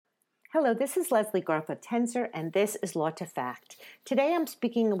Hello, this is Leslie Garza-Tenzer, and this is Law to Fact. Today I'm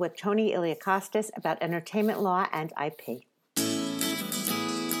speaking with Tony Iliakostas about entertainment law and IP.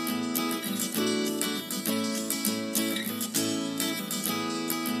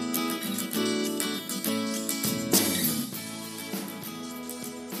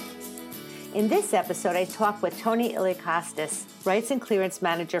 In this episode, I talk with Tony Iliakostas, Rights and Clearance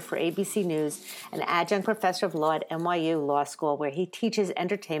Manager for ABC News, an adjunct professor of law at NYU Law School, where he teaches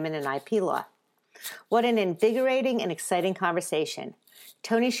entertainment and IP law. What an invigorating and exciting conversation.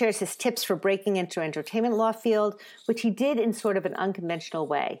 Tony shares his tips for breaking into entertainment law field, which he did in sort of an unconventional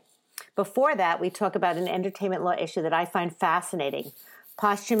way. Before that, we talk about an entertainment law issue that I find fascinating,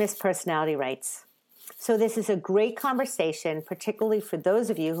 posthumous personality rights. So this is a great conversation, particularly for those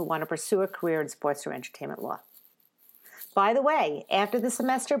of you who want to pursue a career in sports or entertainment law. By the way, after the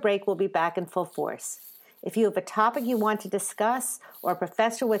semester break, we'll be back in full force. If you have a topic you want to discuss or a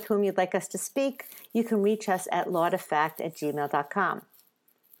professor with whom you'd like us to speak, you can reach us at lawtofact@gmail.com.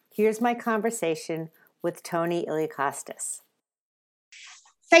 Here's my conversation with Tony Iliakostas.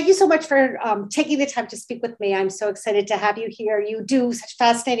 Thank you so much for taking the time to speak with me. I'm so excited to have you here. You do such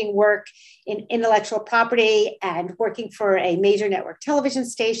fascinating work in intellectual property and working for a major network television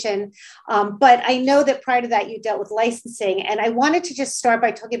station. But I know that prior to that, you dealt with licensing. And I wanted to just start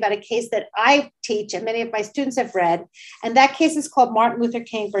by talking about a case that I teach and many of my students have read. And that case is called Martin Luther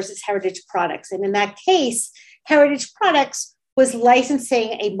King versus Heritage Products. And in that case, Heritage Products was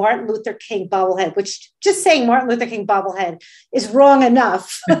licensing a Martin Luther King bobblehead, which just saying Martin Luther King bobblehead is wrong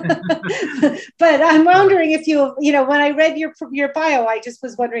enough. But I'm wondering if when I read your bio, I just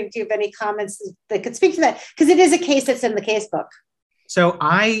was wondering, do you have any comments that could speak to that? Because it is a case that's in the case book. So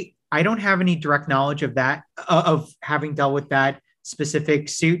I don't have any direct knowledge of that, of having dealt with that specific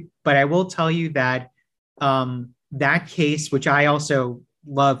suit, but I will tell you that that case, which I also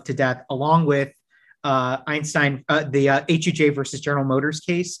love to death, along with Einstein, the HUJ versus General Motors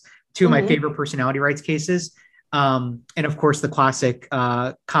case, two of my favorite personality rights cases. And of course, the classic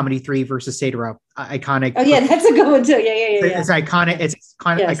Comedy 3 versus Sadero, iconic. Oh, yeah, that's a good one too. Yeah. It's iconic. It's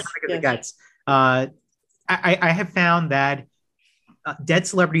kind of iconic as it gets. I have found that dead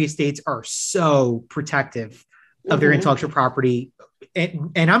celebrity estates are so protective of their intellectual property.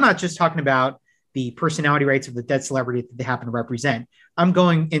 And I'm not just talking about the personality rights of the dead celebrity that they happen to represent. I'm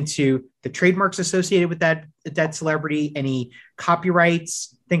going into the trademarks associated with that dead celebrity, any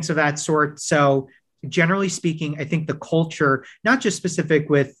copyrights, things of that sort. So generally speaking, I think the culture, not just specific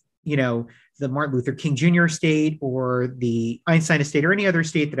with, the Martin Luther King Jr. estate or the Einstein estate or any other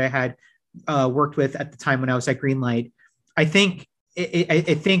estate that I had worked with at the time when I was at Greenlight, I think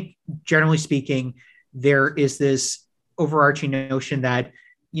generally speaking, there is this overarching notion that,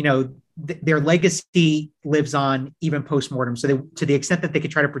 their legacy lives on even post-mortem. So to the extent that they could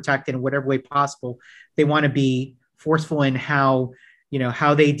try to protect it in whatever way possible, they want to be forceful in how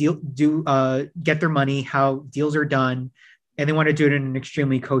they get their money, how deals are done, and they want to do it in an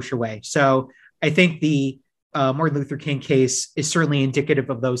extremely kosher way. So I think the Martin Luther King case is certainly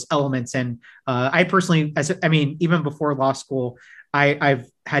indicative of those elements. And I personally, even before law school, I've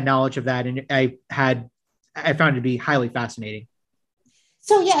had knowledge of that, and I found it to be highly fascinating.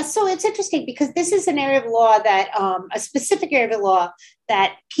 So it's interesting because this is an area of law that a specific area of law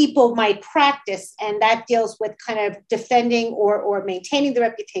that people might practice, and that deals with kind of defending or maintaining the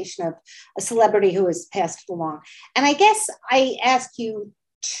reputation of a celebrity who has passed along. And I guess I ask you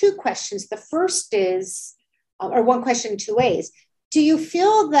two questions. The first is, or one question in two ways. Do you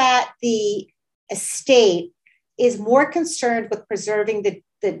feel that the estate is more concerned with preserving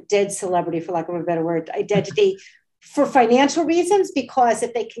the dead celebrity, for lack of a better word, identity, for financial reasons, because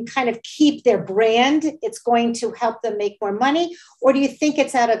if they can kind of keep their brand, it's going to help them make more money? Or do you think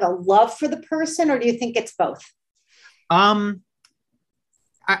it's out of a love for the person, or do you think it's both? I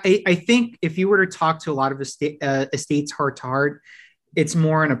think if you were to talk to a lot of estates heart to heart, it's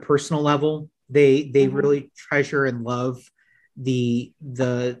more on a personal level. They really treasure and love the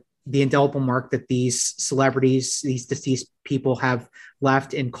indelible mark that these celebrities, these deceased people have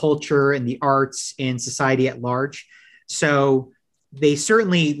left in culture and the arts and society at large. So they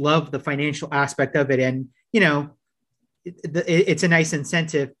certainly love the financial aspect of it. And, it's a nice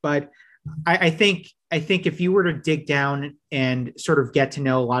incentive, but I think if you were to dig down and sort of get to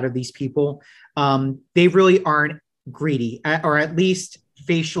know a lot of these people, they really aren't greedy, or at least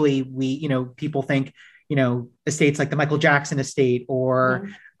facially, people think, estates like the Michael Jackson estate or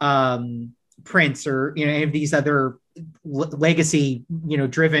Prince or, any of these other legacy,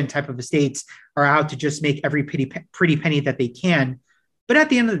 driven type of estates are out to just make every pretty penny that they can. But at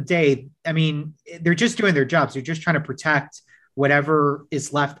the end of the day, they're just doing their jobs. They're just trying to protect whatever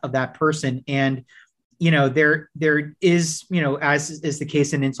is left of that person. And, there is, as is the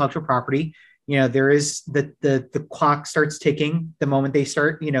case in intellectual property, there is the clock starts ticking the moment they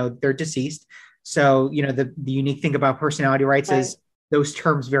start, they're deceased. So, the unique thing about personality rights is those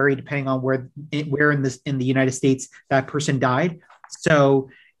terms vary depending on where in the United States that person died. So,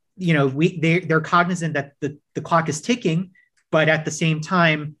 they're cognizant that the clock is ticking, but at the same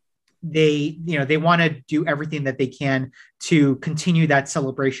time, they want to do everything that they can to continue that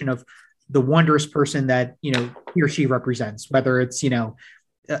celebration of the wondrous person that, he or she represents, whether it's,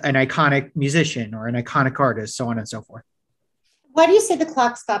 an iconic musician or an iconic artist, so on and so forth. Why do you say the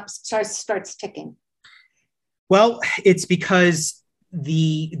clock starts ticking? Well, it's because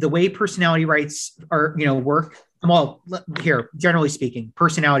the way personality rights are, work. Well, here, generally speaking,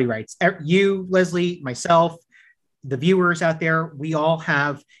 personality rights. You, Leslie, myself, the viewers out there, we all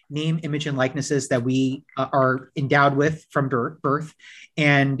have name, image, and likenesses that we are endowed with from birth.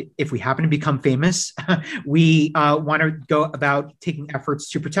 And if we happen to become famous, we want to go about taking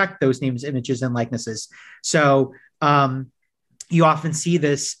efforts to protect those names, images, and likenesses. So you often see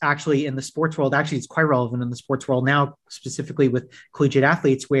this actually in the sports world. Actually, it's quite relevant in the sports world now, specifically with collegiate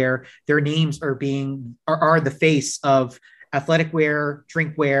athletes, where their names are the face of athletic wear,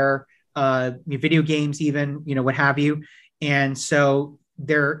 drink wear, video games, even, what have you. And so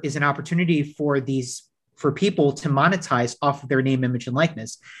there is an opportunity for people to monetize off of their name, image, and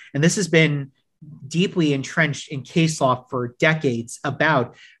likeness. And this has been deeply entrenched in case law for decades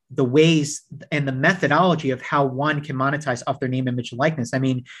about the ways and the methodology of how one can monetize off their name, image, and likeness. I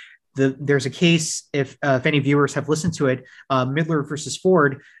mean, there's a case, if any viewers have listened to it, Midler versus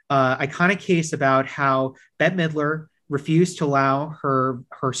Ford, iconic case about how Bette Midler refused to allow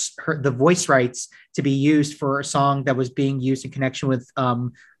the voice rights to be used for a song that was being used in connection with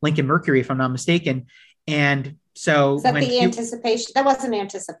Lincoln Mercury, if I'm not mistaken. And so is that Anticipation? That wasn't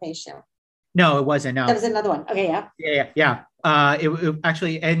Anticipation. No, it wasn't. No, that was another one. Okay, yeah. It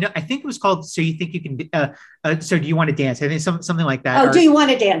actually, and I think it was called "So You Think You Can." So do you want to dance? I think something like that. Oh, do you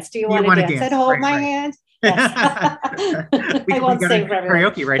want to dance? Do you want to dance? And hold my hand. Yes. I won't sing for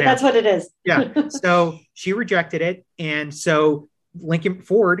everyone. Karaoke right now. That's what it is. Yeah. So she rejected it, and so Lincoln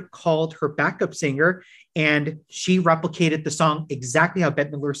Ford called her backup singer, and she replicated the song exactly how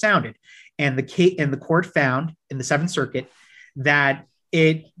Bette Midler sounded. And the court found in the Seventh Circuit that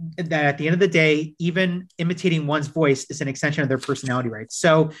at the end of the day, even imitating one's voice is an extension of their personality rights.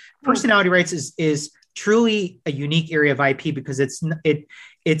 So personality rights is truly a unique area of IP because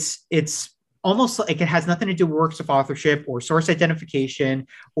it's almost like it has nothing to do with works of authorship or source identification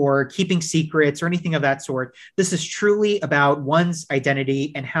or keeping secrets or anything of that sort. This is truly about one's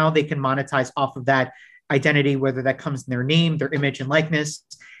identity and how they can monetize off of that identity, whether that comes in their name, their image, and likeness.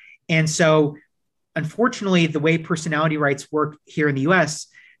 And so unfortunately, the way personality rights work here in the US,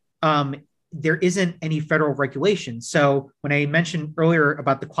 there isn't any federal regulation. So when I mentioned earlier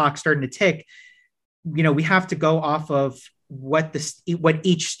about the clock starting to tick, we have to go off of what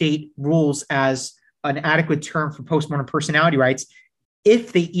each state rules as an adequate term for postmortem personality rights,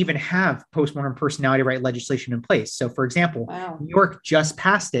 if they even have postmortem personality right legislation in place. So for example, New York just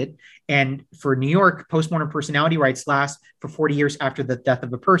passed it. And for New York, postmortem personality rights last for 40 years after the death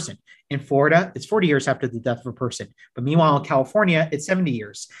of a person. In Florida, it's 40 years after the death of a person. But meanwhile, in California, it's 70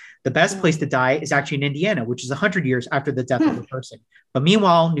 years. The best place to die is actually in Indiana, which is 100 years after the death of a person. But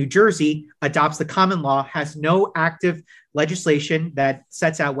meanwhile, New Jersey adopts the common law, has no active legislation that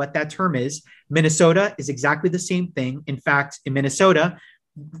sets out what that term is. Minnesota is exactly the same thing. In fact, in Minnesota,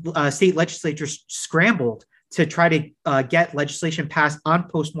 state legislatures scrambled to try to get legislation passed on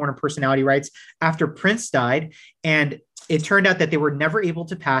postmortem personality rights after Prince died. And it turned out that they were never able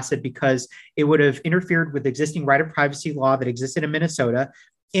to pass it because it would have interfered with existing right of privacy law that existed in Minnesota.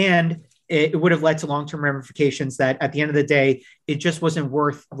 And it would have led to long-term ramifications that at the end of the day, it just wasn't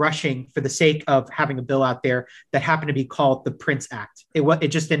worth rushing for the sake of having a bill out there that happened to be called the Prince Act. It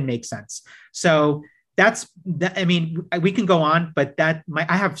just didn't make sense. So I mean, we can go on, but I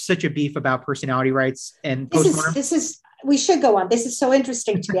have such a beef about personality rights and postmortem. We should go on. This is so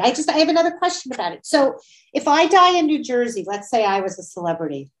interesting to me. I have another question about it. So if I die in New Jersey, let's say I was a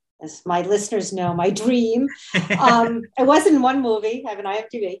celebrity, as my listeners know, my dream. I was in one movie, I have an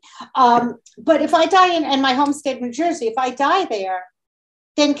IMDb. But if I die in my home state of New Jersey, if I die there,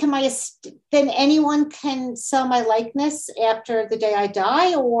 then anyone can sell my likeness after the day I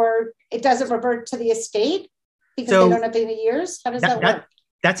die, or it doesn't revert to the estate because they don't have any years? How does that work?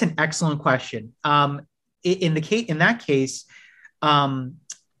 That's an excellent question. In that case,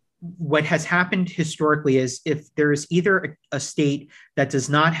 what has happened historically is if there is either a state that does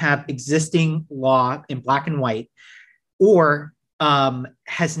not have existing law in black and white, or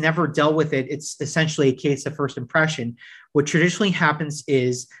has never dealt with it. It's essentially a case of first impression. What traditionally happens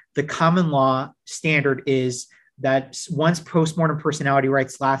is the common law standard is that one's postmortem personality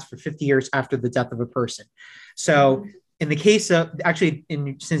rights last for 50 years after the death of a person. So in the case of, actually,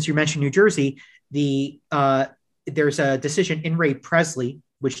 since you mentioned New Jersey, there's a decision in Ray Presley,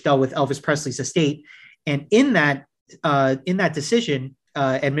 which dealt with Elvis Presley's estate. And in that decision,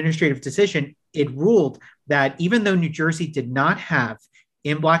 administrative decision, it ruled that even though New Jersey did not have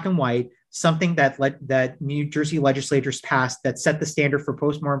in black and white something that New Jersey legislators passed that set the standard for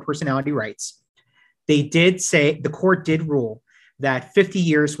postmortem personality rights, they did say, the court did rule that 50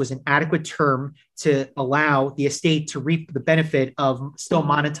 years was an adequate term to allow the estate to reap the benefit of still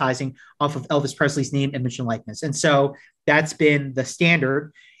monetizing off of Elvis Presley's name, image, and likeness. And so that's been the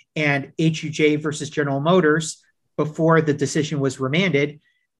standard. And HUJ versus General Motors, before the decision was remanded,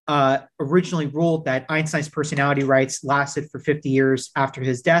 originally ruled that Einstein's personality rights lasted for 50 years after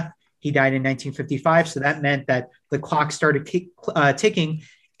his death. He died in 1955. So that meant that the clock started ticking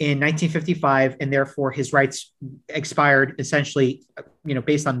in 1955, and therefore his rights expired essentially,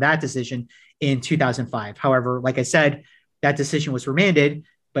 based on that decision in 2005. However, like I said, that decision was remanded.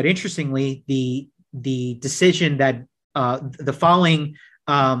 But interestingly, the decision that the following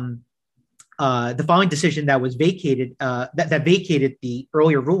decision that was vacated, that vacated the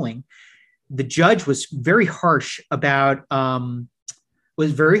earlier ruling, the judge was very harsh about how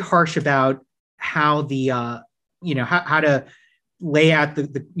how to lay out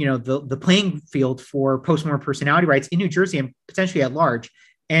the playing field for postmortem personality rights in New Jersey and potentially at large.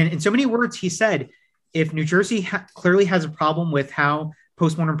 And in so many words, he said, if New Jersey clearly has a problem with how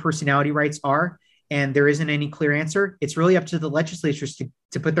postmortem personality rights are, and there isn't any clear answer, it's really up to the legislatures to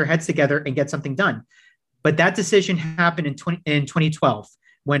put their heads together and get something done. But that decision happened in 2012,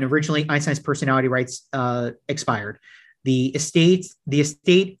 when originally Einstein's personality rights expired. The estate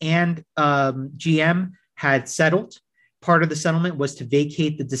and GM had settled. Part of the settlement was to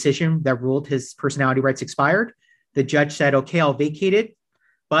vacate the decision that ruled his personality rights expired. The judge said, okay, I'll vacate it,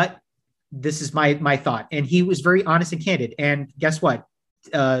 but this is my thought. And he was very honest and candid. And guess what?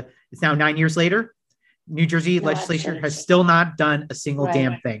 It's now 9 years later. New Jersey legislature has still not done a single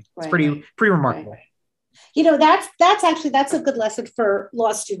damn thing. It's pretty remarkable. That's a good lesson for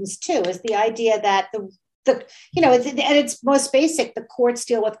law students too, is the idea that at its most basic, the courts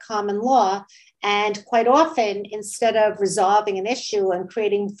deal with common law. And quite often, instead of resolving an issue and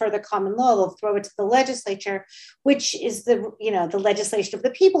creating further common law, they'll throw it to the legislature, which is the legislation of the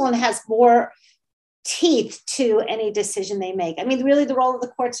people and has more teeth to any decision they make. I mean, really the role of the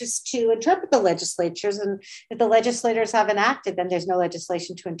courts is to interpret the legislatures, and if the legislators haven't acted, then there's no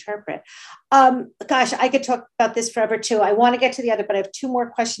legislation to interpret. Gosh, I could talk about this forever too. I want to get to the other, but I have two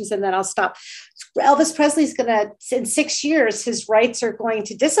more questions and then I'll stop. Elvis Presley's in 6 years, his rights are going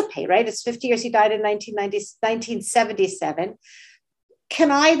to dissipate, right? It's 50 years. He died in 1977.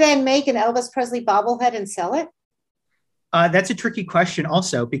 Can I then make an Elvis Presley bobblehead and sell it? That's a tricky question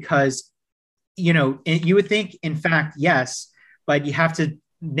also, because you would think, in fact, yes, but you have to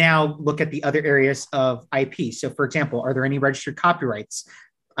now look at the other areas of IP. So, for example, are there any registered copyrights?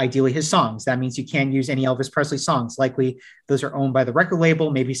 Ideally, his songs. That means you can't use any Elvis Presley songs. Likely, those are owned by the record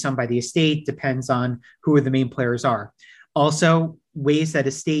label, maybe some by the estate, depends on who the main players are. Also, ways that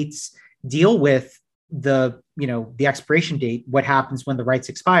estates deal with the expiration date, what happens when the rights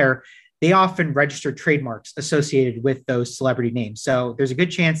expire. They often register trademarks associated with those celebrity names. So there's a good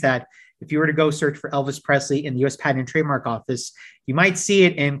chance that if you were to go search for Elvis Presley in the U.S. Patent and Trademark Office, you might see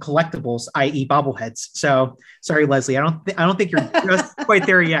it in collectibles, i.e. bobbleheads. So sorry, Leslie, I don't think you're just quite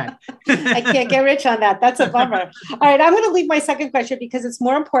there yet. I can't get rich on that. That's a bummer. All right, I'm going to leave my second question because it's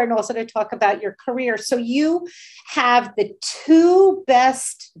more important also to talk about your career. So you have the two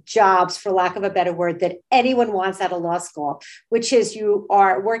best jobs, for lack of a better word, that anyone wants out of law school, which is you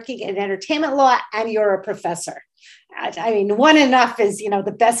are working in entertainment law and you're a professor. I mean, one enough is,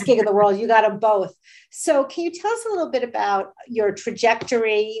 the best gig in the world. You got them both. So can you tell us a little bit about your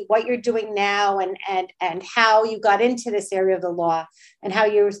trajectory, what you're doing now, and how you got into this area of the law and how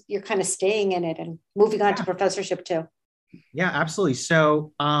you're kind of staying in it and moving on to professorship too? Yeah, absolutely.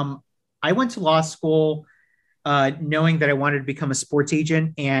 So I went to law school knowing that I wanted to become a sports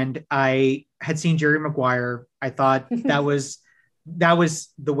agent, and I had seen Jerry Maguire. I thought that was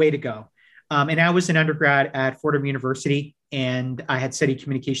the way to go. And I was an undergrad at Fordham University, and I had studied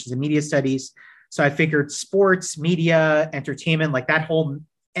communications and media studies. So I figured sports, media, entertainment, like that whole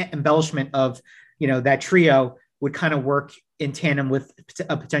embellishment of, that trio would kind of work in tandem with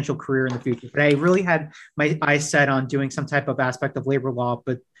a potential career in the future. But I really had my eyes set on doing some type of aspect of labor law,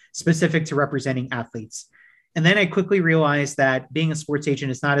 but specific to representing athletes. And then I quickly realized that being a sports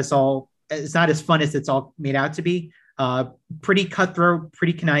agent is not it's not as fun as it's all made out to be. Pretty cutthroat,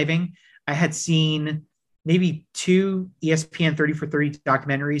 pretty conniving. I had seen maybe 2 ESPN 30 for 30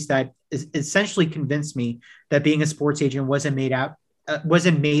 documentaries that essentially convinced me that being a sports agent wasn't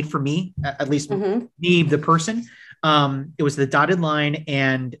made for me, at least me, the person. It was The Dotted Line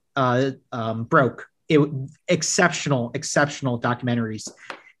and Broke. Exceptional documentaries.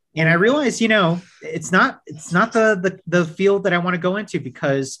 And I realized, it's not the field that I want to go into,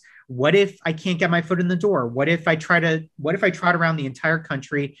 because what if I can't get my foot in the door? What if I trot around the entire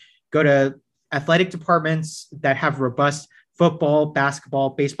country, go to athletic departments that have robust football,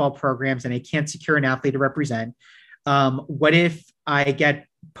 basketball, baseball programs, and I can't secure an athlete to represent? What if I get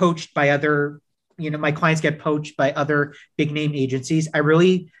poached by my clients get poached by other big name agencies? I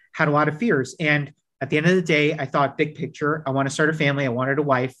really had a lot of fears. And at the end of the day, I thought big picture. I want to start a family. I wanted a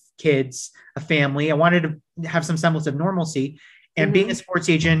wife, kids, a family. I wanted to have some semblance of normalcy. And being a sports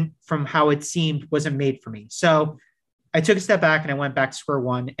agent, from how it seemed, wasn't made for me. So I took a step back and I went back to square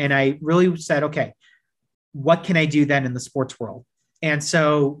one. And I really said, okay, what can I do then in the sports world? And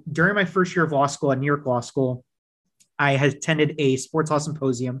so during my first year of law school at New York Law School, I had attended a sports law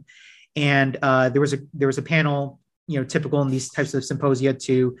symposium, and there was a panel, typical in these types of symposia,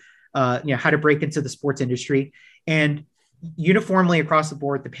 to how to break into the sports industry. And uniformly across the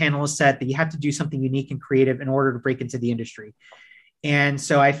board, the panelists said that you have to do something unique and creative in order to break into the industry. And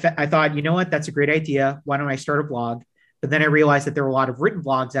so I thought, you know what, that's a great idea. Why don't I start a blog? But then I realized that there were a lot of written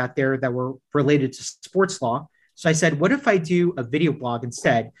blogs out there that were related to sports law. So I said, what if I do a video blog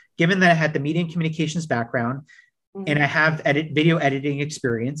instead? Given that I had the media and communications background and I have video editing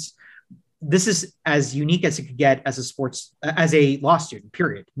experience, this is as unique as it could get as a law student,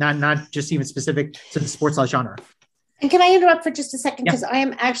 period. Not just even specific to the sports law genre. And can I interrupt for just a second? Because I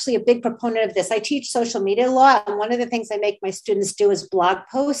am actually a big proponent of this. I teach social media law, and one of the things I make my students do is blog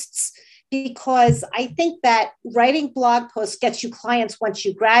posts, because I think that writing blog posts gets you clients once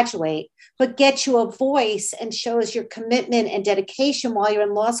you graduate, but gets you a voice and shows your commitment and dedication while you're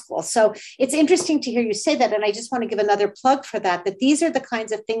in law school. So it's interesting to hear you say that. And I just want to give another plug for that these are the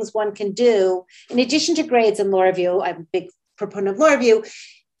kinds of things one can do, in addition to grades and law review. I'm a big proponent of law review,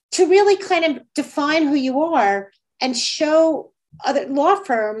 to really kind of define who you are and show other law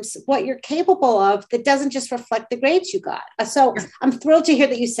firms what you're capable of, that doesn't just reflect the grades you got. So I'm thrilled to hear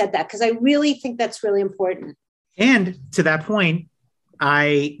that you said that, because I really think that's really important. And to that point,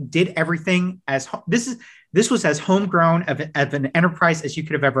 I did everything this was as homegrown of an enterprise as you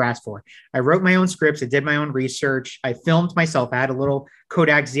could have ever asked for. I wrote my own scripts. I did my own research. I filmed myself. I had a little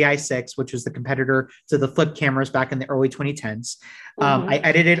Kodak ZI6, which was the competitor to the flip cameras back in the early 2010s. I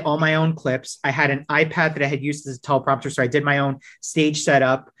edited all my own clips. I had an iPad that I had used as a teleprompter, so I did my own stage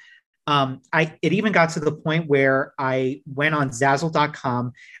setup. It even got to the point where I went on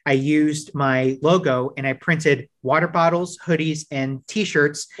Zazzle.com. I used my logo and I printed water bottles, hoodies, and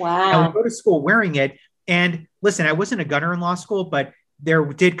t-shirts. Wow. I would go to school wearing it. And listen, I wasn't a gunner in law school, but there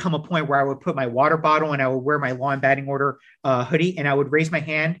did come a point where I would put my water bottle and I would wear my law and batting order hoodie, and I would raise my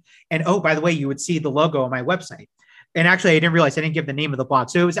hand. And oh, by the way, you would see the logo on my website. And actually, I didn't realize I didn't give the name of the blog.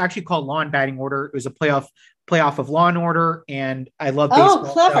 So it was actually called Law and Batting Order. It was a playoff of Law and Order. And I love baseball.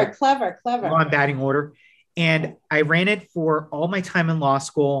 Oh, clever. Law and Batting Order. And I ran it for all my time in law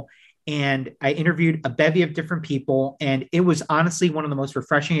school. And I interviewed a bevy of different people. And it was honestly one of the most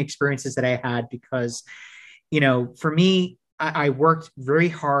refreshing experiences that I had, because, for me, I worked very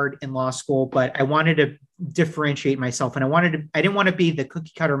hard in law school, but I wanted to differentiate myself. And I didn't want to be the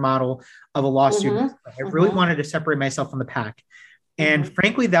cookie cutter model of a law student. I really wanted to separate myself from the pack. And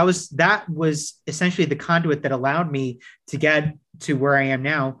frankly, that was essentially the conduit that allowed me to get to where I am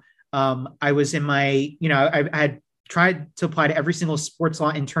now. I was in I had tried to apply to every single sports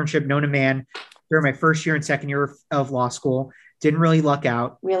law internship known to man during my first year and second year of law school. Didn't really luck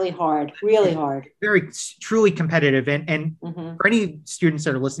out. Really hard. Very truly competitive. And for any students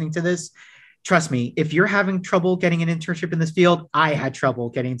that are listening to this, trust me, if you're having trouble getting an internship in this field, I had trouble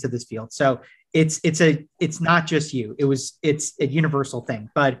getting into this field. So it's not just you. It's a universal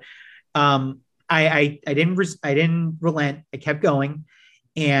thing. But I didn't relent. I kept going.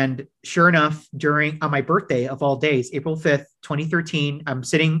 And sure enough, on my birthday of all days, April 5th, 2013, I'm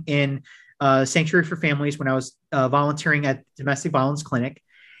sitting in Sanctuary for Families when I was volunteering at domestic violence clinic.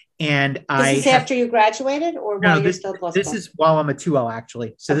 And this is after you graduated, or while you're still law school? This is while I'm a 2L,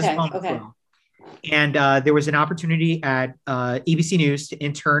 actually. So this is while I'm a 2L. And there was an opportunity at ABC News to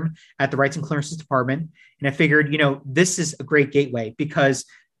intern at the Rights and Clearances Department. And I figured, this is a great gateway, because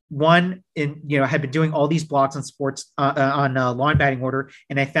I had been doing all these blogs on sports on law and batting order,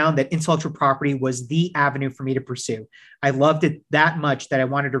 and I found that intellectual property was the avenue for me to pursue. I loved it that much that I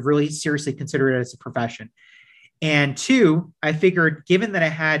wanted to really seriously consider it as a profession. And two, I figured, given that I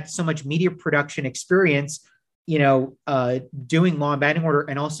had so much media production experience, doing law and batting order,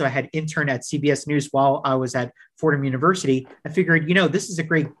 and also I had interned at CBS News while I was at Fordham University, I figured, this is a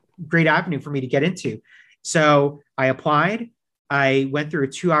great avenue for me to get into. So I applied. I went through a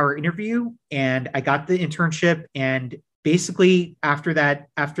 2-hour interview and I got the internship. And basically after that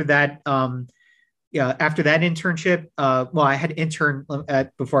internship, I had interned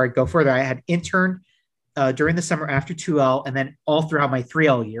before I go further, I had interned during the summer after 2L and then all throughout my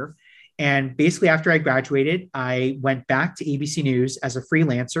 3L year. And basically after I graduated, I went back to ABC News as a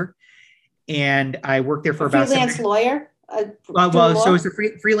freelancer and I worked there for about freelance lawyer. So it was a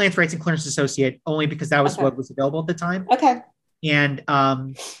freelance rights and clearance associate only because that was what was available at the time. Okay. And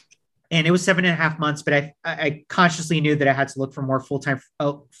it was 7.5 months, but I consciously knew that I had to look for more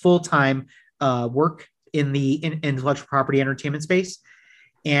full-time work in the intellectual property entertainment space.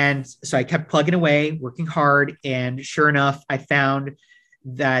 And so I kept plugging away, working hard. And sure enough, I found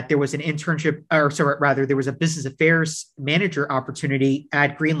that there was an internship, there was a business affairs manager opportunity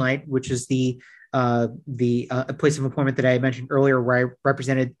at Greenlight, which is the place of appointment that I mentioned earlier, where I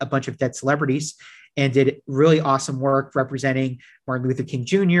represented a bunch of dead celebrities and did really awesome work representing Martin Luther King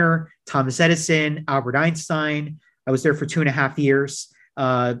Jr., Thomas Edison, Albert Einstein. I was there for 2.5 years,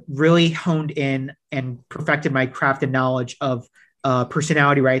 really honed in and perfected my craft and knowledge of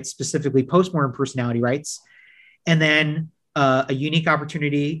personality rights, specifically postmortem personality rights. And then a unique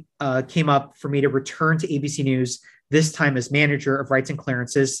opportunity came up for me to return to ABC News, this time as manager of rights and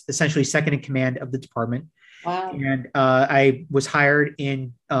clearances, essentially second in command of the department. Wow. And I was hired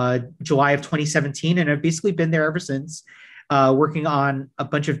in July of 2017, and I've basically been there ever since, working on a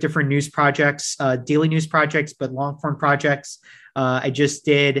bunch of different news projects, daily news projects, but long form projects. I just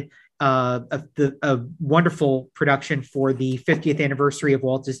did a wonderful production for the 50th anniversary of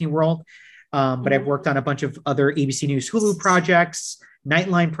Walt Disney World. But I've worked on a bunch of other ABC News Hulu projects,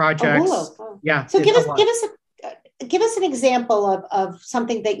 Nightline projects. Oh. Yeah. So give us an example of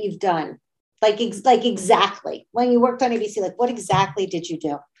something that you've done. Like exactly when you worked on ABC, like what exactly did you do?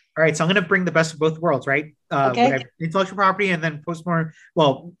 All right. So I'm going to bring the best of both worlds, right? Okay. Intellectual property and then postmortem,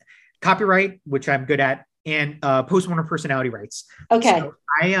 copyright, which I'm good at, and postmortem personality rights. Okay. So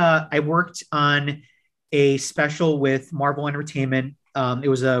I worked on a special with Marvel Entertainment. It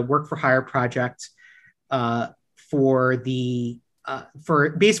was a work for hire project for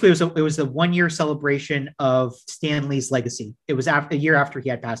basically it was a 1-year celebration of Stan Lee's legacy. It was a year after he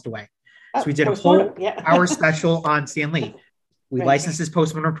had passed away. So we did a whole hour special on Stan Lee. We licensed his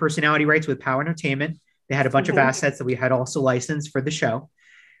postmortem personality rights with Power Entertainment. They had a bunch of assets that we had also licensed for the show.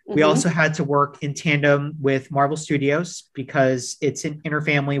 We also had to work in tandem with Marvel Studios because it's an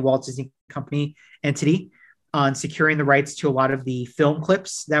interfamily Walt Disney Company entity on securing the rights to a lot of the film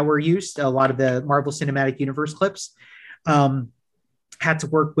clips that were used, a lot of the Marvel Cinematic Universe clips. Had to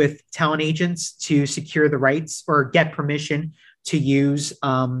work with talent agents to secure the rights or get permission to use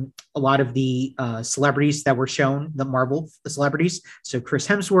a lot of the celebrities that were shown, the Marvel celebrities. So Chris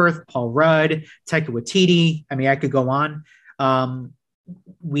Hemsworth, Paul Rudd, Taika Waititi. I mean, I could go on.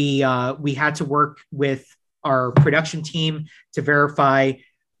 We had to work with our production team to verify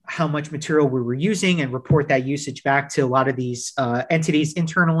how much material we were using and report that usage back to a lot of these entities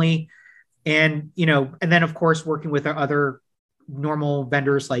internally. And then of course, working with our other normal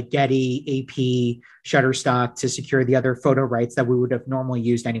vendors like Getty, AP, Shutterstock to secure the other photo rights that we would have normally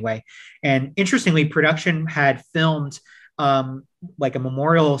used anyway. And interestingly, production had filmed like a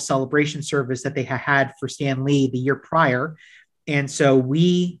memorial celebration service that they had for Stan Lee the year prior. And so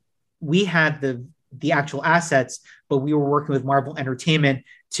we had the actual assets, but we were working with Marvel Entertainment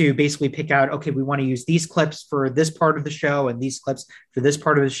to basically pick out, okay, we want to use these clips for this part of the show and these clips for this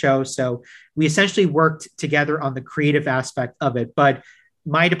part of the show. So we essentially worked together on the creative aspect of it. But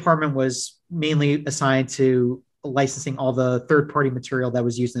my department was mainly assigned to licensing all the third-party material that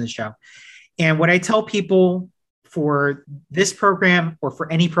was used in the show. And what I tell people for this program or for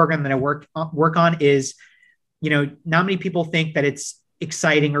any program that I work on is, not many people think that it's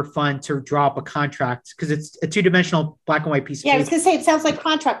exciting or fun to draw up a contract because it's a 2-dimensional black and white piece of paper. I was going to say, it sounds like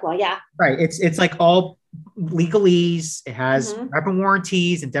contract law. Yeah. Right. It's like all legalese. It has rep and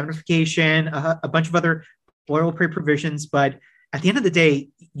warranties, indemnification, a bunch of other boilerplate provisions. But at the end of the day,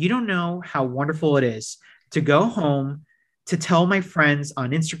 you don't know how wonderful it is to go home to tell my friends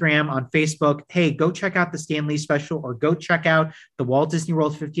on Instagram, on Facebook, hey, go check out the Stan Lee special or go check out the Walt Disney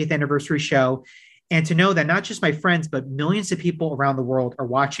World 50th anniversary show. and to know that not just my friends, but millions of people around the world are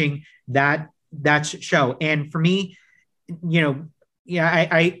watching that show. And for me,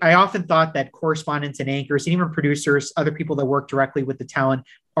 I often thought that correspondents and anchors and even producers, other people that work directly with the talent,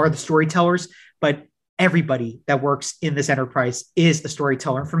 are the storytellers, but everybody that works in this enterprise is a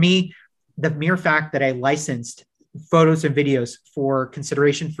storyteller. And for me, the mere fact that I licensed photos and videos for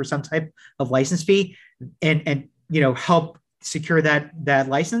consideration for some type of license fee and help secure that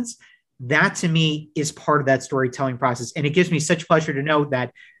license, that to me is part of that storytelling process. And it gives me such pleasure to know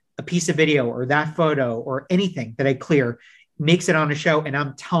that a piece of video or that photo or anything that I clear makes it on a show and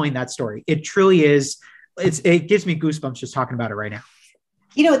I'm telling that story. It truly is. It gives me goosebumps just talking about it right now.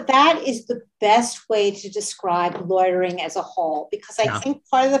 That is the best way to describe lawyering as a whole, because I think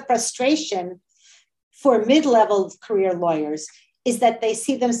part of the frustration for mid-level career lawyers is that they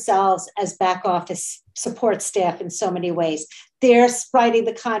see themselves as back office support staff in so many ways. They're writing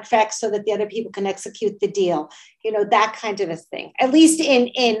the contract so that the other people can execute the deal, that kind of a thing, at least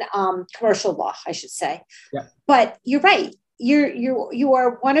in commercial law, I should say. Yeah. But you're right. You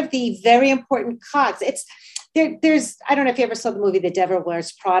are one of the very important cogs. There's I don't know if you ever saw the movie The Devil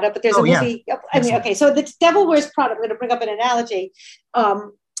Wears Prada, but there's a movie. Yeah. Okay. So The Devil Wears Prada, I'm going to bring up an analogy.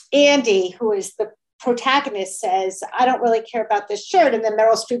 Andy, who is the protagonist, says, I don't really care about this shirt. And then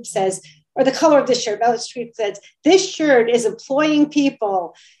Meryl Streep says, or the color of this shirt, Meryl Streep says, this shirt is employing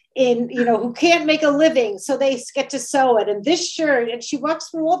people who can't make a living, so they get to sew it. And this shirt, and she walks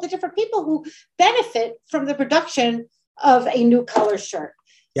through all the different people who benefit from the production of a new color shirt.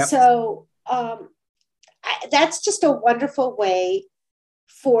 Yep. So that's just a wonderful way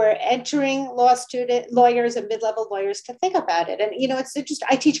for entering lawyers and mid-level lawyers to think about it. And, it's just,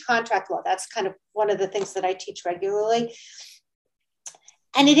 I teach contract law. That's kind of one of the things that I teach regularly.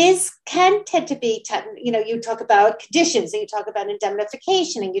 And it can tend to be, you talk about conditions and you talk about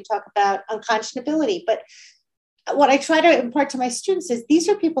indemnification and you talk about unconscionability. But what I try to impart to my students is these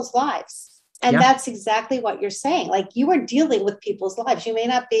are people's lives. And that's exactly what you're saying. Like, you are dealing with people's lives. You may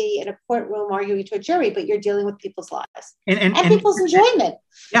not be in a courtroom arguing to a jury, but you're dealing with people's lives and people's enjoyment.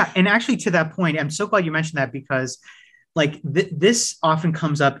 Yeah. And actually, to that point, I'm so glad you mentioned that, because like this often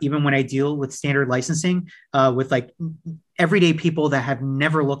comes up even when I deal with standard licensing with like everyday people that have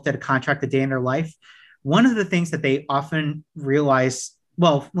never looked at a contract a day in their life. One of the things that they often realize,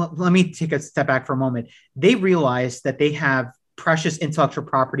 well, let me take a step back for a moment. They realize that they have precious intellectual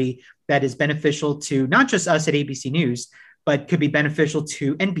property that is beneficial to not just us at ABC News, but could be beneficial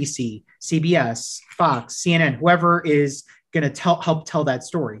to NBC, CBS, Fox, CNN, whoever is going to help tell that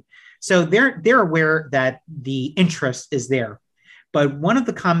story. So they're aware that the interest is there. But one of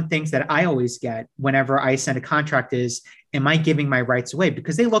the common things that I always get whenever I send a contract is, am I giving my rights away?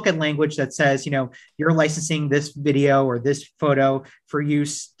 Because they look at language that says, you're licensing this video or this photo for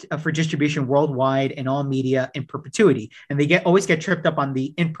use for distribution worldwide in all media in perpetuity. And they always get tripped up on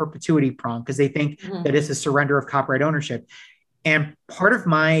the in perpetuity prong because they think that it's a surrender of copyright ownership. And part of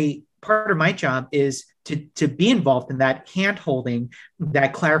my job is to be involved in that hand-holding,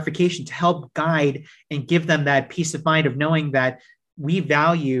 that clarification, to help guide and give them that peace of mind of knowing that we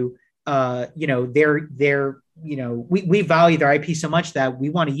value, we value their IP so much that we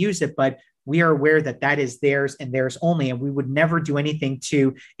want to use it, but we are aware that that is theirs and theirs only. And we would never do anything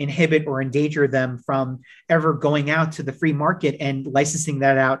to inhibit or endanger them from ever going out to the free market and licensing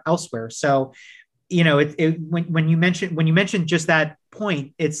that out elsewhere. So, when you mention just that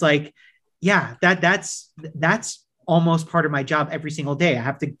point, it's like, yeah, that's almost part of my job every single day. I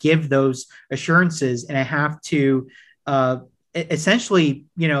have to give those assurances, and I have to essentially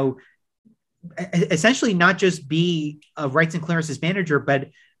not just be a rights and clearances manager, but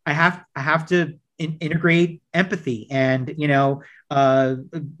I have to integrate empathy and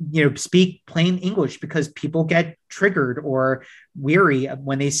speak plain English, because people get triggered or weary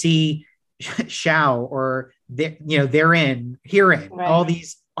when they see shall or therein, herein, right. All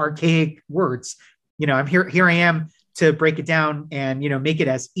these archaic words. I'm here I am to break it down and make it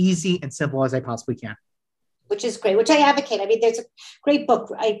as easy and simple as I possibly can. Which is great, which I advocate. I mean, there's a great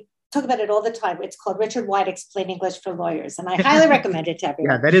book. I talk about it all the time. It's called Richard White Explain English for Lawyers. And I highly recommend it to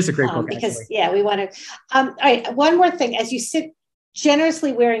everyone. Yeah, that is a great book. Because, we want to. All right, one more thing. As you sit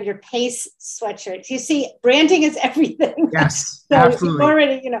generously wearing your Pace sweatshirt, you see, branding is everything. Yes, so absolutely.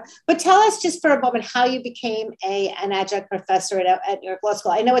 Already, but tell us just for a moment how you became an adjunct professor at New York Law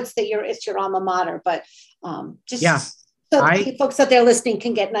School. I know it's your alma mater, but folks out there listening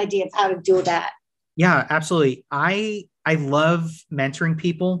can get an idea of how to do that. Yeah, absolutely. I love mentoring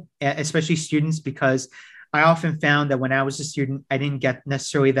people, especially students, because I often found that when I was a student, I didn't get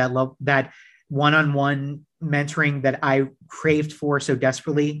necessarily that one-on-one mentoring that I craved for so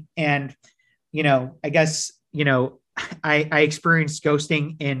desperately. And I guess, I experienced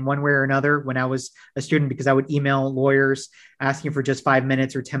ghosting in one way or another when I was a student, because I would email lawyers asking for just 5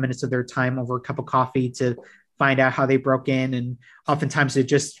 minutes or 10 minutes of their time over a cup of coffee to find out how they broke in. And oftentimes it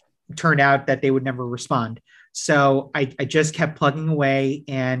just turned out that they would never respond. So I just kept plugging away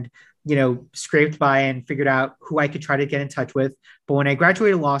and, scraped by and figured out who I could try to get in touch with. But when I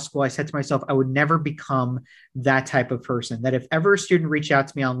graduated law school, I said to myself, I would never become that type of person, that if ever a student reached out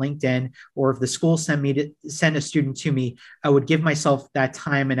to me on LinkedIn, or if the school send a student to me, I would give myself that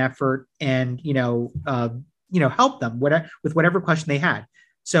time and effort and, help them with whatever question they had.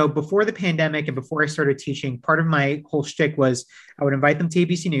 So before the pandemic and before I started teaching, part of my whole shtick was I would invite them to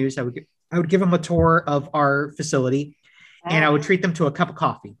ABC News. I would give them a tour of our facility, and I would treat them to a cup of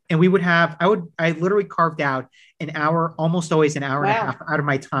coffee. And I literally carved out an hour, almost always an hour and a half out of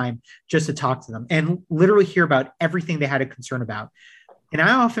my time just to talk to them and literally hear about everything they had a concern about. And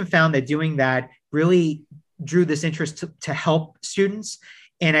I often found that doing that really drew this interest to help students.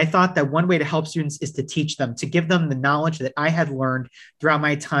 And I thought that one way to help students is to teach them, to give them the knowledge that I had learned throughout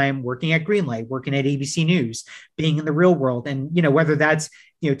my time working at Greenlight, working at ABC News, being in the real world. And, whether that's,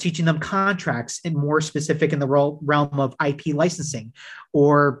 teaching them contracts and more specific in the realm of IP licensing,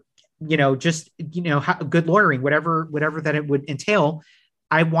 or, good lawyering, whatever that it would entail.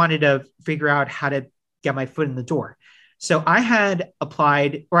 I wanted to figure out how to get my foot in the door. So I had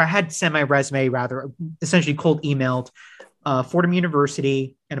applied, or I had sent my resume, rather, essentially cold emailed Fordham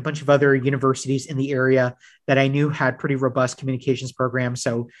University and a bunch of other universities in the area that I knew had pretty robust communications programs.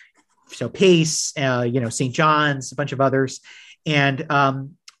 So Pace, St. John's, a bunch of others. And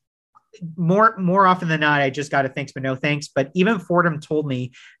more often than not, I just got a thanks, but no thanks. But even Fordham told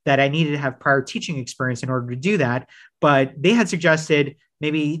me that I needed to have prior teaching experience in order to do that. But they had suggested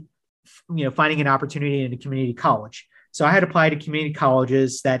maybe, finding an opportunity in a community college. So I had applied to community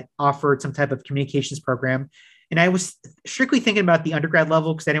colleges that offered some type of communications program. And I was strictly thinking about the undergrad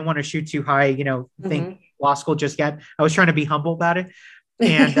level because I didn't want to shoot too high, think law school just yet. I was trying to be humble about it.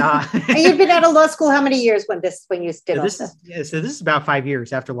 And, and you've been out of law school how many years when you did all this? So this is about 5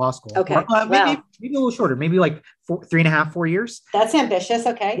 years after law school. Okay. Or, maybe a little shorter, maybe like 3.5-4 years. That's ambitious.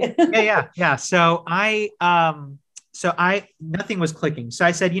 Okay. Yeah. So nothing was clicking. So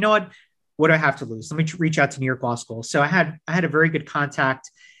I said, what do I have to lose? Let me reach out to New York Law School. So I had a very good contact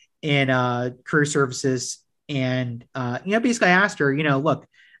in career services. And, basically I asked her, look,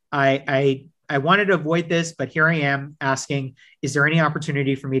 I wanted to avoid this, but here I am asking, is there any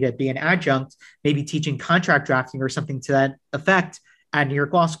opportunity for me to be an adjunct, maybe teaching contract drafting or something to that effect at New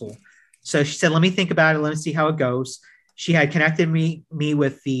York Law School? So she said, let me think about it. Let me see how it goes. She had connected me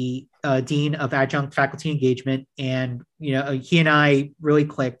with the Dean of Adjunct Faculty Engagement. And, he and I really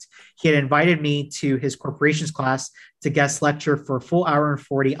clicked. He had invited me to his corporations class to guest lecture for a full hour and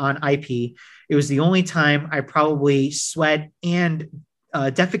 40 on IP. It was the only time I probably sweat and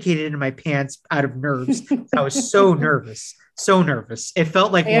defecated in my pants out of nerves. I was so nervous. It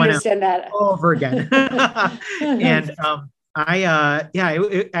felt like one all over again. And I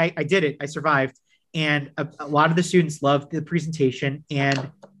did it. I survived. And a lot of the students loved the presentation.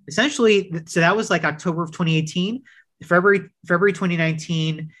 And essentially, so that was like October of 2018. February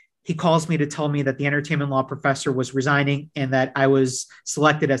 2019, he calls me to tell me that the entertainment law professor was resigning and that I was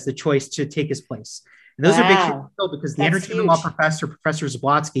selected as the choice to take his place. And those are big things because the entertainment law professor, Professor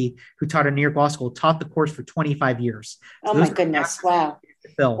Zablotsky, who taught at New York Law School, taught the course for 25 years. So my goodness. Wow.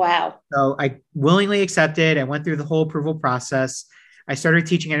 Wow. So I willingly accepted. I went through the whole approval process. I started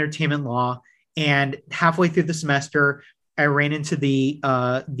teaching entertainment law. And halfway through the semester, I ran into the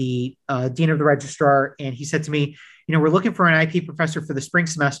dean of the registrar, and he said to me, we're looking for an IP professor for the spring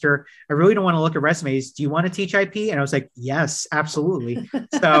semester. I really don't want to look at resumes. Do you want to teach IP? And I was like, yes, absolutely.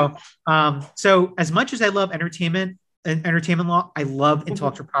 So as much as I love entertainment law, I love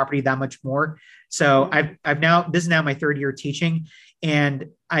intellectual property that much more. So this is now my third year teaching, and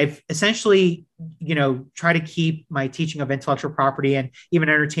I've essentially, try to keep my teaching of intellectual property and even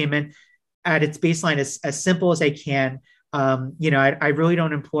entertainment at its baseline as simple as I can. I really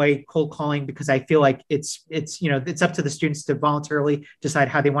don't employ cold calling because I feel like it's up to the students to voluntarily decide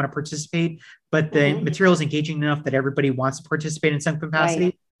how they want to participate, but the material is engaging enough that everybody wants to participate in some capacity.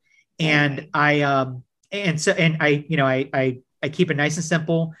 Right. And I keep it nice and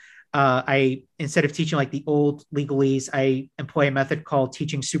simple. I, instead of teaching like the old legalese, I employ a method called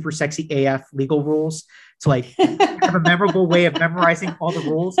teaching super sexy AF legal rules to like have a memorable way of memorizing all the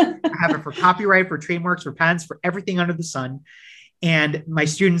rules. I have it for copyright, for trademarks, for patents, for everything under the sun. And my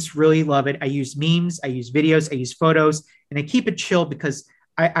students really love it. I use memes, I use videos, I use photos, and I keep it chill because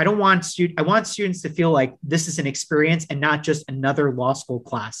I want students to feel like this is an experience and not just another law school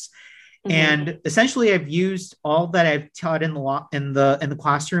class. And essentially, I've used all that I've taught in the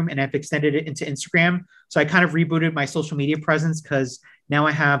classroom, and I've extended it into Instagram. So I kind of rebooted my social media presence because now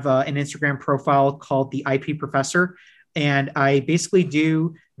I have an Instagram profile called the IP Professor, and I basically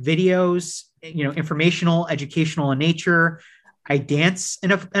do videos, informational, educational in nature. I dance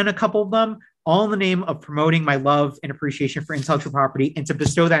in a couple of them, all in the name of promoting my love and appreciation for intellectual property and to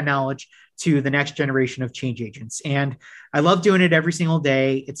bestow that knowledge to the next generation of change agents. And I love doing it every single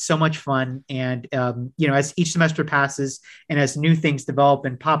day. It's so much fun. And, as each semester passes and as new things develop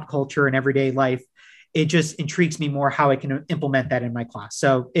in pop culture and everyday life, it just intrigues me more how I can implement that in my class.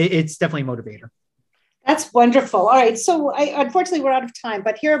 So it's definitely a motivator. That's wonderful. All right. So unfortunately, we're out of time,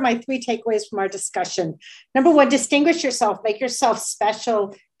 but here are my 3 takeaways from our discussion. Number 1, distinguish yourself, make yourself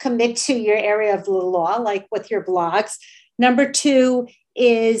special, commit to your area of the law, like with your blogs. Number 2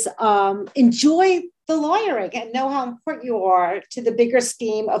 is enjoy the lawyering and know how important you are to the bigger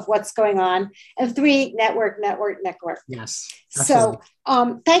scheme of what's going on. And 3, network. Yes. Absolutely.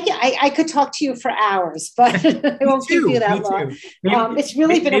 So thank you. I could talk to you for hours, but I won't keep you that long. It's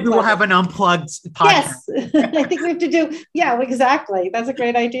really been a pleasure. Maybe we'll have an unplugged podcast. Yes, I think we have to do. Yeah, exactly. That's a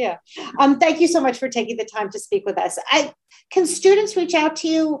great idea. Thank you so much for taking the time to speak with us. Can students reach out to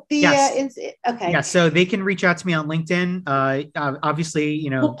you via? Yes. Okay. Yeah, so they can reach out to me on LinkedIn. Obviously,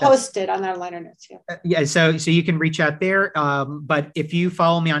 we'll post it on our liner notes. Yeah. So you can reach out there. But if you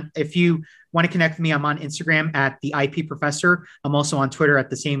follow me if you want to connect with me, I'm on Instagram at the IP Professor. I'm also on Twitter at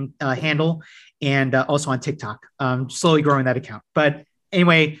the same handle, and also on TikTok. Slowly growing that account. But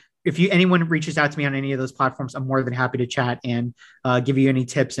anyway, if anyone reaches out to me on any of those platforms, I'm more than happy to chat and give you any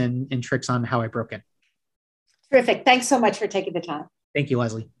tips and tricks on how I broke it. Terrific. Thanks so much for taking the time. Thank you,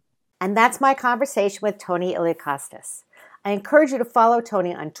 Leslie. And that's my conversation with Tony Iliakostas. I encourage you to follow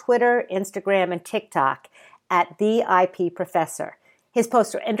Tony on Twitter, Instagram, and TikTok at the IP Professor. His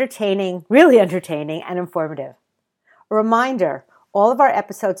posts are really entertaining and informative. A reminder, all of our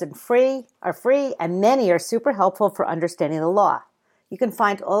episodes are free, and many are super helpful for understanding the law. You can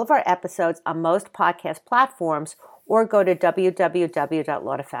find all of our episodes on most podcast platforms or go to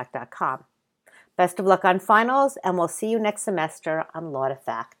www.lawtofact.com. Best of luck on finals, and we'll see you next semester on Law to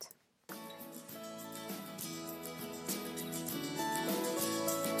Fact.